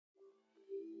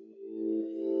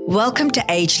Welcome to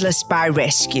Ageless by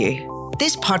Rescue.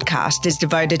 This podcast is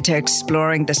devoted to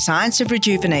exploring the science of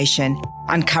rejuvenation,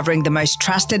 uncovering the most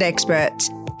trusted experts,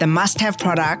 the must-have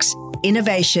products,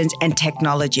 innovations, and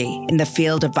technology in the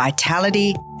field of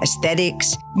vitality,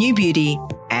 aesthetics, new beauty,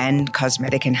 and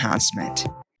cosmetic enhancement.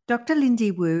 Dr.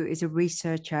 Lindsay Wu is a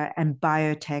researcher and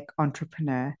biotech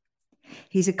entrepreneur.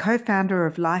 He's a co-founder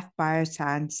of Life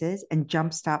Biosciences and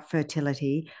Jumpstart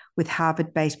Fertility with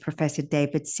Harvard-based Professor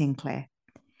David Sinclair.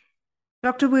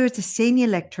 Dr. Wu is a senior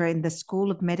lecturer in the School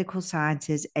of Medical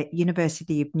Sciences at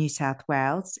University of New South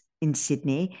Wales in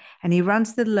Sydney, and he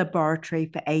runs the Laboratory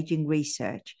for Aging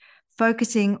Research,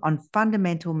 focusing on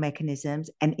fundamental mechanisms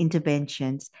and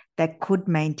interventions that could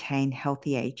maintain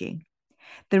healthy aging.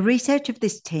 The research of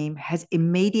this team has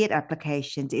immediate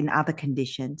applications in other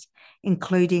conditions,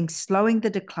 including slowing the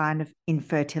decline of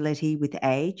infertility with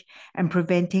age and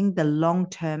preventing the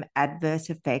long-term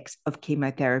adverse effects of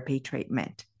chemotherapy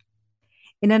treatment.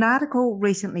 In an article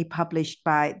recently published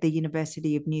by the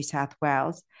University of New South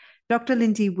Wales, Dr.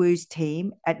 Lindsay Wu's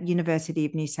team at University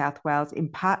of New South Wales, in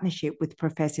partnership with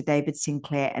Professor David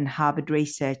Sinclair and Harvard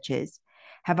researchers,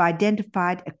 have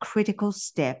identified a critical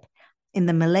step in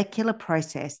the molecular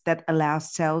process that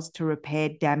allows cells to repair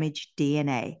damaged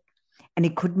DNA. And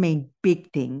it could mean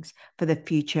big things for the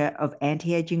future of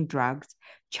anti-aging drugs,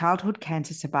 childhood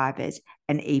cancer survivors,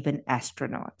 and even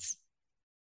astronauts.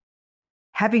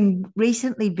 Having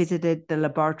recently visited the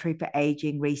Laboratory for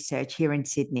Aging Research here in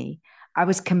Sydney, I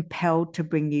was compelled to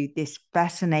bring you this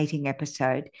fascinating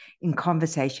episode in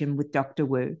conversation with Dr.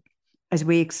 Wu as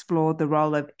we explore the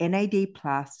role of NAD+,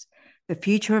 the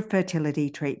future of fertility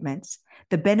treatments,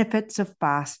 the benefits of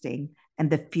fasting,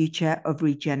 and the future of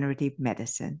regenerative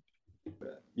medicine.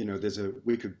 You know,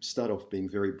 we could start off being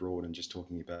very broad and just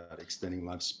talking about extending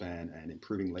lifespan and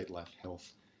improving late life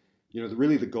health. You know,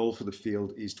 really the goal for the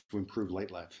field is to improve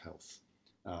late life health.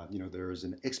 There is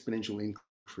an exponential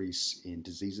increase in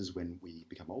diseases when we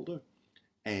become older.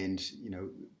 And,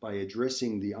 by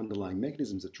addressing the underlying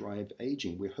mechanisms that drive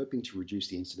aging, we're hoping to reduce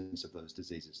the incidence of those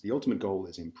diseases. The ultimate goal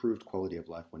is improved quality of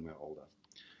life when we're older.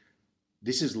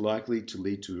 This is likely to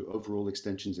lead to overall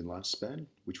extensions in lifespan,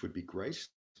 which would be great.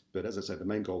 But as I say, the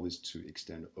main goal is to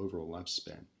extend overall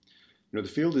lifespan. The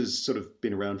field has sort of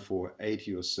been around for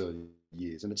 80 or so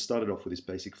years, and it started off with this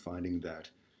basic finding that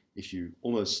if you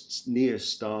almost near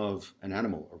starve an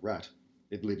animal, a rat,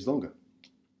 it lives longer.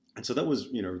 And so that was,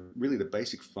 really the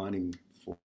basic finding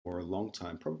for a long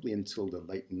time, probably until the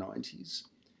late 90s,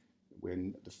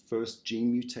 when the first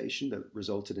gene mutation that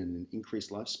resulted in an increased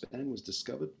lifespan was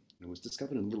discovered. And it was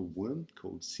discovered in a little worm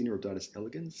called Caenorhabditis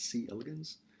elegans, C.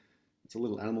 elegans. It's a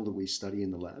little animal that we study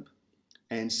in the lab.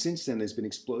 And since then, there's been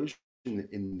explosion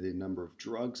in the number of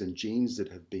drugs and genes that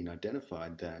have been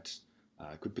identified that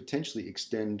could potentially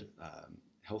extend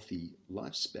healthy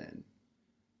lifespan.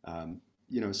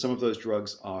 Some of those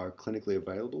drugs are clinically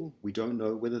available. We don't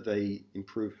know whether they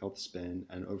improve health span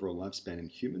and overall lifespan in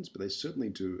humans, but they certainly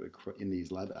do in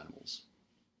these lab animals.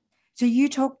 So you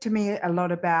talk to me a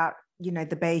lot about,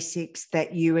 the basics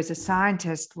that you as a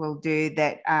scientist will do,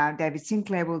 that David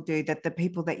Sinclair will do, that the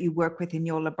people that you work with in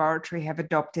your laboratory have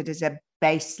adopted as a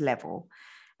base level.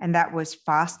 And that was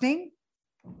fasting,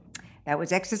 that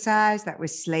was exercise, that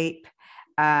was sleep.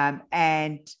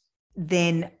 And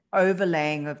then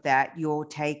overlaying of that, you're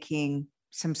taking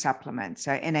some supplements.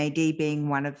 So NAD being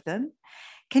one of them.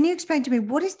 Can you explain to me,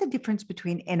 what is the difference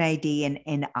between NAD and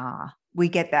NR? We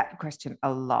get that question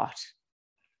a lot.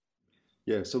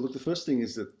 Yeah, so look, the first thing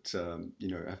is that,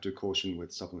 I have to caution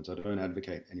with supplements. I don't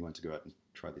advocate anyone to go out and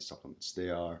try these supplements. They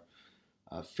are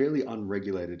a fairly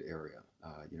unregulated area.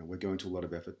 We're going to a lot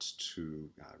of efforts to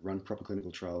run proper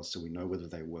clinical trials so we know whether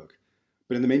they work.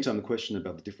 But in the meantime, the question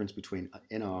about the difference between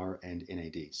NR and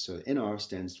NAD. So NR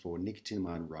stands for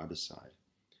nicotinamide riboside.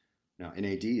 Now,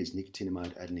 NAD is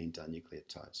nicotinamide adenine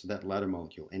dinucleotide. So that latter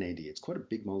molecule, NAD, it's quite a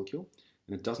big molecule,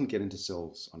 and it doesn't get into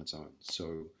cells on its own.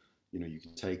 So you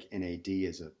can take NAD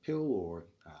as a pill, or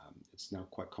it's now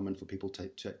quite common for people to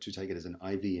take it as an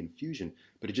IV infusion,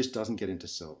 but it just doesn't get into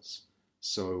cells.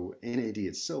 So NAD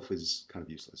itself is kind of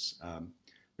useless.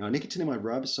 Now, nicotinamide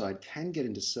riboside can get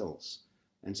into cells,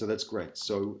 and so that's great.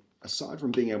 So aside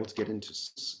from being able to get into,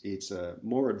 it's a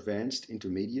more advanced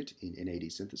intermediate in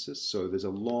NAD synthesis. So there's a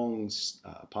long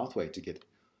pathway to get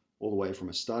all the way from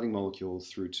a starting molecule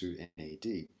through to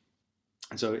NAD.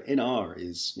 And so NR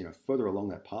is, further along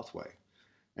that pathway.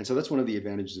 And so that's one of the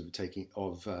advantages of taking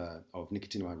of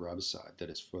nicotinamide riboside, that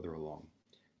it's further along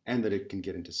and that it can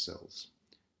get into cells.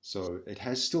 So it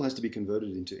still has to be converted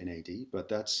into NAD, but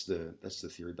that's the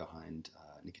theory behind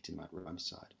nicotinamide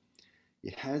riboside.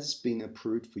 It has been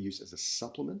approved for use as a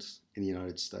supplement in the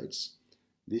United States.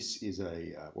 This is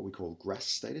a what we call GRAS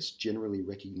status, generally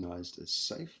recognized as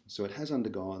safe. So it has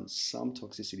undergone some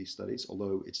toxicity studies,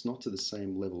 although it's not to the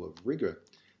same level of rigor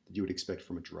that you would expect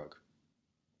from a drug.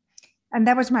 And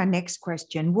that was my next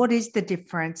question. What is the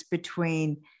difference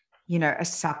between, a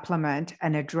supplement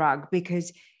and a drug?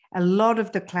 Because a lot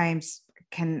of the claims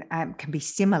can be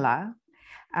similar.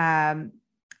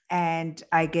 And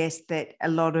I guess that a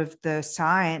lot of the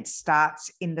science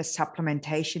starts in the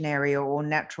supplementation area or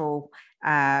natural,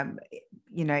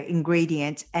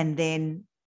 ingredients, and then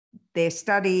they're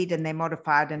studied and they're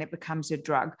modified and it becomes a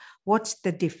drug. What's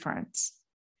the difference?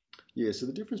 Yeah, so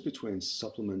the difference between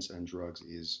supplements and drugs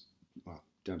is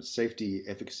down to safety,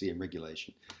 efficacy, and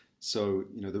regulation. So,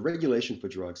 the regulation for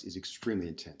drugs is extremely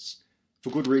intense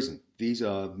for good reason. These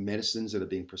are medicines that are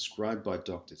being prescribed by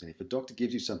doctors. And if a doctor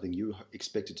gives you something, you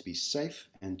expect it to be safe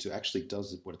and to actually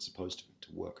does what it's supposed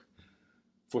to work.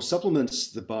 For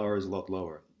supplements, the bar is a lot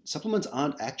lower. Supplements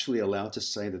aren't actually allowed to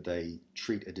say that they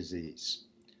treat a disease.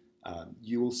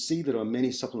 You will see that on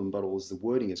many supplement bottles, the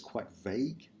wording is quite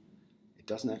vague. It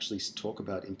doesn't actually talk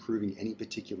about improving any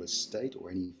particular state or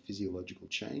any physiological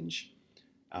change,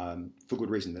 for good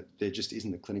reason, that there just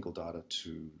isn't the clinical data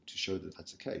to show that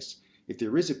that's the case. If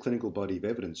there is a clinical body of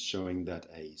evidence showing that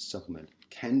a supplement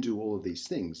can do all of these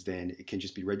things, then it can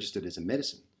just be registered as a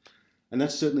medicine. And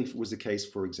that certainly was the case,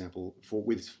 for example,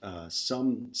 with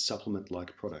some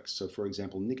supplement-like products. So, for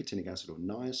example, nicotinic acid or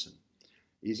niacin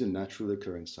is a naturally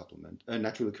occurring supplement, a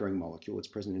naturally occurring molecule. It's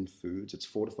present in foods. It's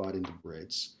fortified into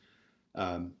breads.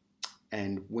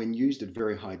 And when used at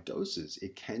very high doses,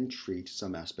 it can treat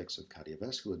some aspects of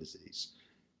cardiovascular disease.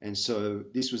 And so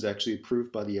this was actually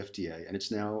approved by the FDA, and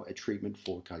it's now a treatment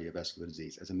for cardiovascular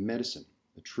disease as a medicine,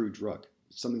 a true drug.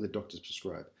 It's something that doctors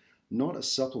prescribe, not a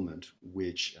supplement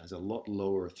which has a lot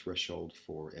lower threshold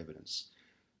for evidence.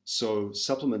 So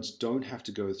supplements don't have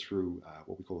to go through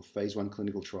what we call a phase 1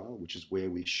 clinical trial, which is where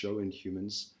we show in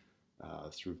humans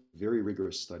through very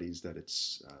rigorous studies that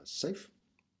it's safe,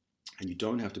 and you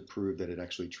don't have to prove that it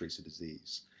actually treats a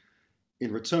disease.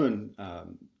 In return,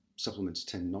 supplements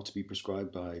tend not to be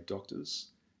prescribed by doctors,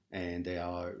 and they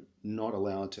are not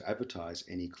allowed to advertise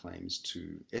any claims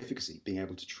to efficacy, being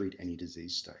able to treat any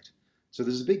disease state. So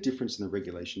there's a big difference in the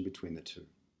regulation between the two.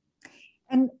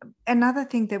 And another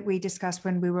thing that we discussed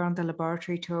when we were on the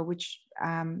laboratory tour, which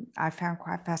I found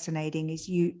quite fascinating, is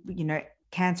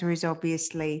cancer is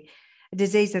obviously a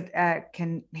disease that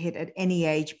can hit at any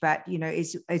age, but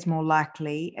is more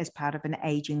likely as part of an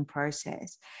aging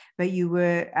process. But you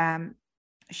were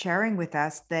sharing with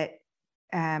us that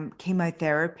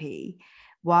chemotherapy,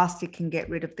 whilst it can get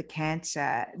rid of the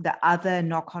cancer, the other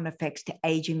knock-on effects to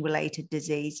aging-related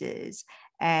diseases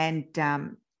and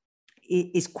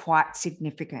is quite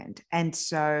significant. And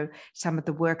so some of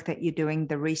the work that you're doing,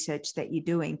 the research that you're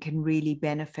doing, can really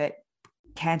benefit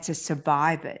cancer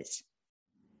survivors.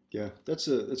 Yeah, that's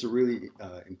a really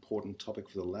important topic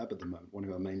for the lab at the moment, one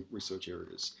of our main research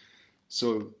areas.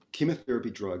 So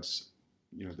chemotherapy drugs,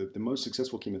 the most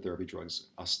successful chemotherapy drugs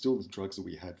are still the drugs that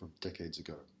we had from decades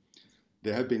ago.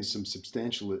 There have been some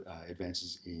substantial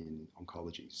advances in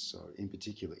oncology, so in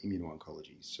particular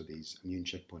immuno-oncology, so these immune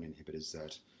checkpoint inhibitors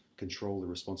that control the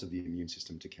response of the immune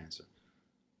system to cancer.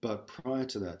 But prior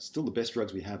to that, still the best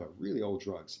drugs we have are really old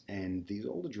drugs, and these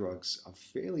older drugs are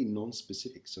fairly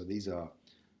non-specific. So these are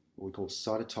what we call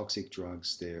cytotoxic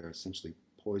drugs. They're essentially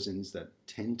poisons that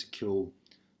tend to kill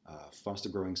faster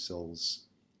growing cells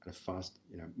at a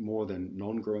more than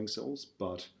non-growing cells,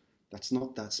 but that's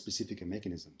not that specific a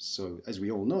mechanism. So as we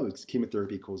all know,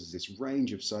 chemotherapy causes this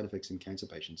range of side effects in cancer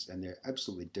patients, and they're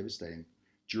absolutely devastating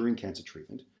during cancer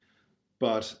treatment.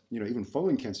 But even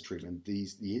following cancer treatment,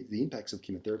 the impacts of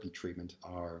chemotherapy treatment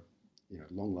are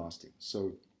long lasting.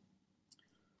 So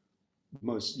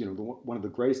one of the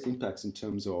greatest impacts in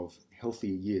terms of healthy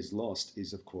years lost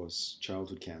is, of course,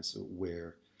 childhood cancer,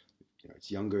 where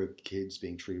it's younger kids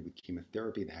being treated with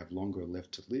chemotherapy. They have longer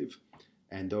left to live,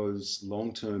 and those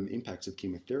long-term impacts of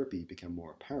chemotherapy become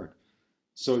more apparent.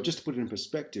 So just to put it in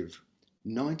perspective,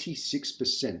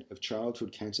 96% of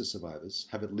childhood cancer survivors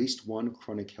have at least one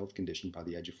chronic health condition by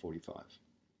the age of 45.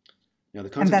 Now,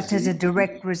 and that's as a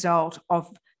direct result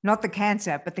of not the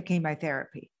cancer, but the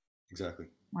chemotherapy. Exactly.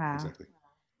 Wow. Exactly.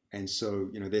 And so,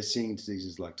 they're seeing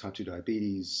diseases like type 2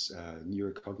 diabetes,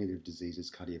 neurocognitive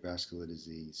diseases, cardiovascular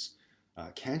disease,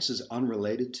 cancers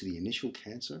unrelated to the initial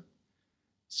cancer.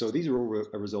 So these are all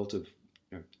a result of,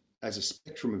 as a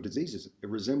spectrum of diseases, it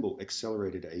resemble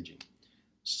accelerated aging.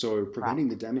 So preventing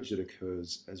the damage that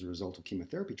occurs as a result of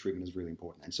chemotherapy treatment is really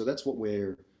important. And so that's what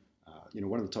we're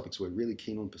one of the topics we're really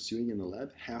keen on pursuing in the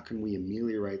lab. How can we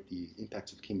ameliorate the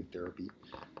impacts of chemotherapy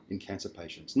in cancer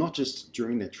patients, not just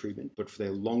during their treatment, but for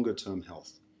their longer term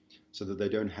health, so that they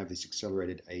don't have this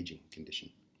accelerated aging condition.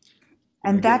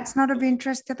 And that's not of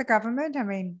interest to the government? I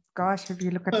mean, gosh, if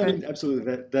you look at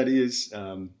absolutely, that is,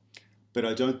 but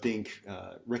I don't think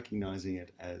recognizing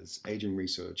it as aging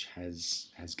research has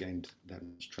gained that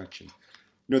much traction.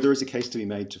 There is a case to be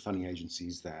made to funding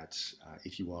agencies that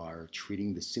if you are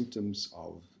treating the symptoms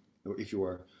of, or if you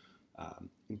are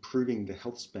improving the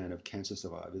health span of cancer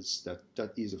survivors,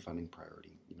 that is a funding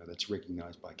priority. That's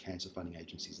recognized by cancer funding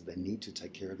agencies that they need to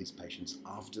take care of these patients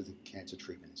after the cancer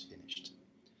treatment is finished.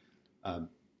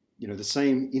 The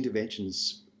same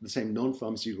interventions, the same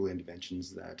non-pharmaceutical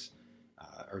interventions that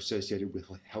are associated with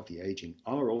healthy aging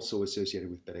are also associated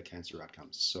with better cancer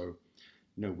outcomes. So,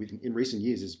 in recent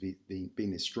years, there's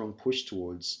been this strong push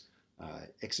towards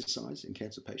exercise in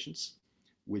cancer patients,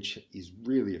 which is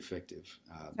really effective.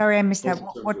 Sorry, I missed that.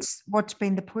 What's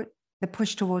been the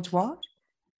push towards what?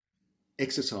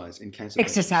 Exercise in cancer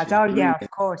exercise. patients. Oh, yeah, of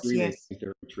course, yes.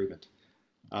 Therapy treatment,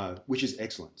 which is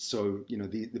excellent. So,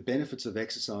 the benefits of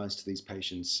exercise to these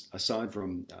patients, aside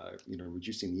from,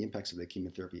 reducing the impacts of their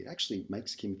chemotherapy, it actually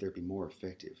makes chemotherapy more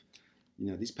effective.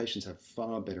 These patients have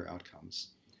far better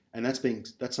outcomes. And that's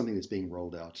something that's being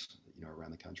rolled out,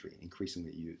 around the country,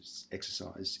 increasingly used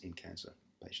exercise in cancer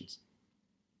patients.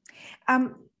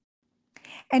 And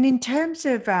in terms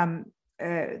of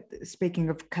speaking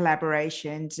of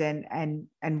collaborations and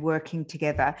working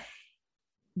together,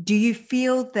 do you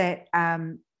feel that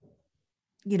as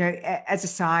a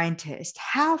scientist,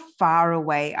 how far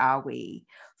away are we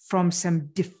from some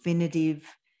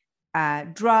definitive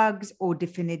drugs or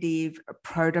definitive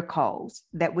protocols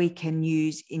that we can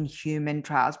use in human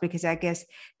trials? Because I guess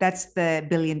that's the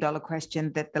billion-dollar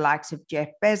question that the likes of Jeff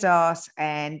Bezos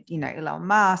and, Elon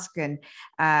Musk and,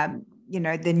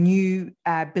 the new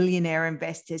billionaire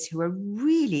investors who are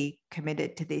really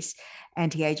committed to this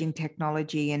anti-aging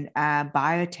technology and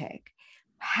biotech.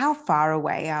 How far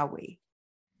away are we?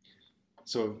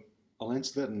 So I'll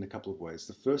answer that in a couple of ways.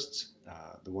 The first,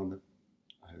 the one that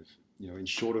I've in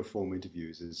shorter form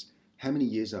interviews, is how many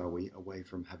years are we away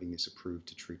from having this approved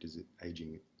to treat as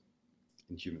aging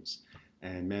in humans?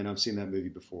 And man, I've seen that movie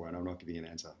before and I'm not giving an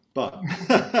answer. But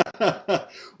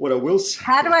what I will say...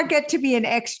 How do I get to be an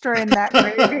extra in that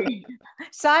movie?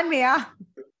 Sign me up.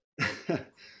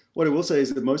 What I will say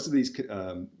is that most of these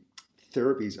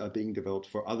therapies are being developed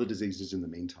for other diseases in the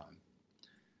meantime.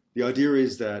 The idea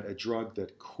is that a drug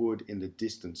that could in the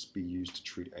distance be used to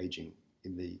treat aging,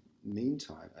 in the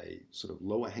meantime, a sort of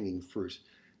lower hanging fruit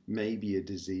may be a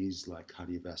disease like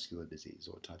cardiovascular disease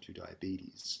or type 2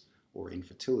 diabetes or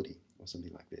infertility or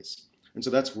something like this. And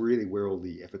so that's really where all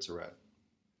the efforts are at.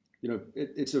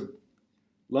 It's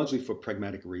largely for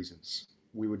pragmatic reasons.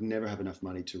 We would never have enough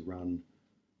money to run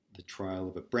the trial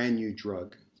of a brand new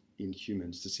drug in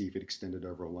humans to see if it extended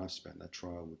overall lifespan. That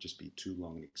trial would just be too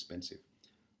long and expensive.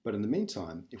 But in the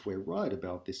meantime, if we're right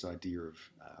about this idea of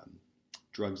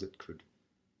drugs that could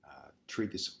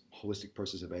treat this holistic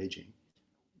process of aging,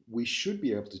 we should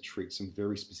be able to treat some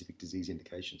very specific disease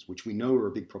indications, which we know are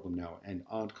a big problem now and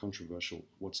aren't controversial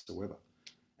whatsoever.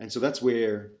 And so that's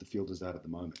where the field is at the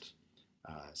moment.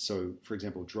 So, for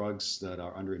example, drugs that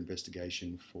are under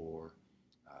investigation for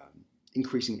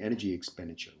increasing energy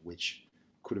expenditure, which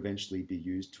could eventually be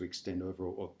used to extend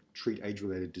overall or treat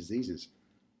age-related diseases.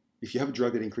 If you have a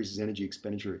drug that increases energy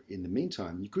expenditure in the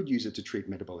meantime, you could use it to treat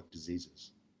metabolic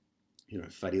diseases.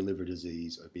 Fatty liver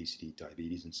disease, obesity,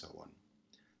 diabetes, and so on.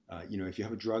 If you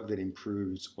have a drug that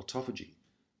improves autophagy,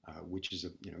 which is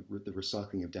the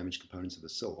recycling of damaged components of the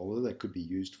cell, although that could be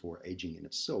used for aging in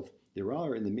itself, there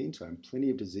are, in the meantime, plenty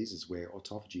of diseases where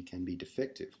autophagy can be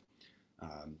defective.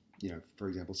 For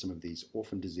example, some of these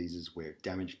orphan diseases where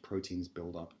damaged proteins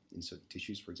build up in certain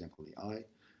tissues, for example, the eye,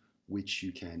 which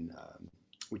you could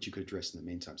address in the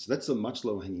meantime. So that's a much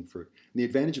lower hanging fruit. And the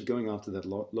advantage of going after that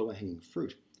lower hanging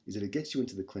fruit is that it gets you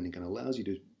into the clinic and allows you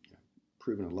to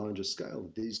prove on a larger scale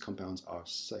that these compounds are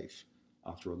safe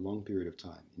after a long period of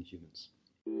time in humans.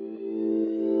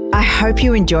 I hope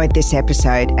you enjoyed this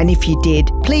episode, and if you did,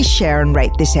 please share and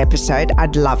rate this episode.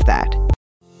 I'd love that.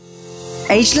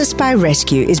 Ageless by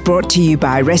Rescue is brought to you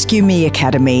by Rescue Me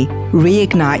Academy,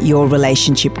 Reignite Your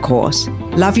Relationship course.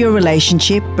 Love your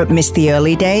relationship but miss the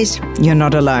early days? You're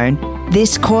not alone.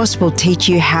 This course will teach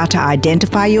you how to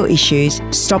identify your issues,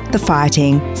 stop the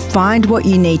fighting, find what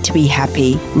you need to be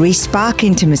happy, re-spark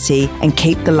intimacy, and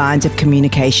keep the lines of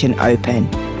communication open.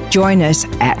 Join us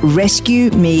at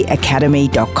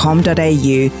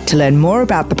rescuemeacademy.com.au to learn more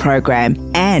about the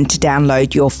program and to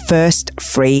download your first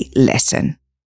free lesson.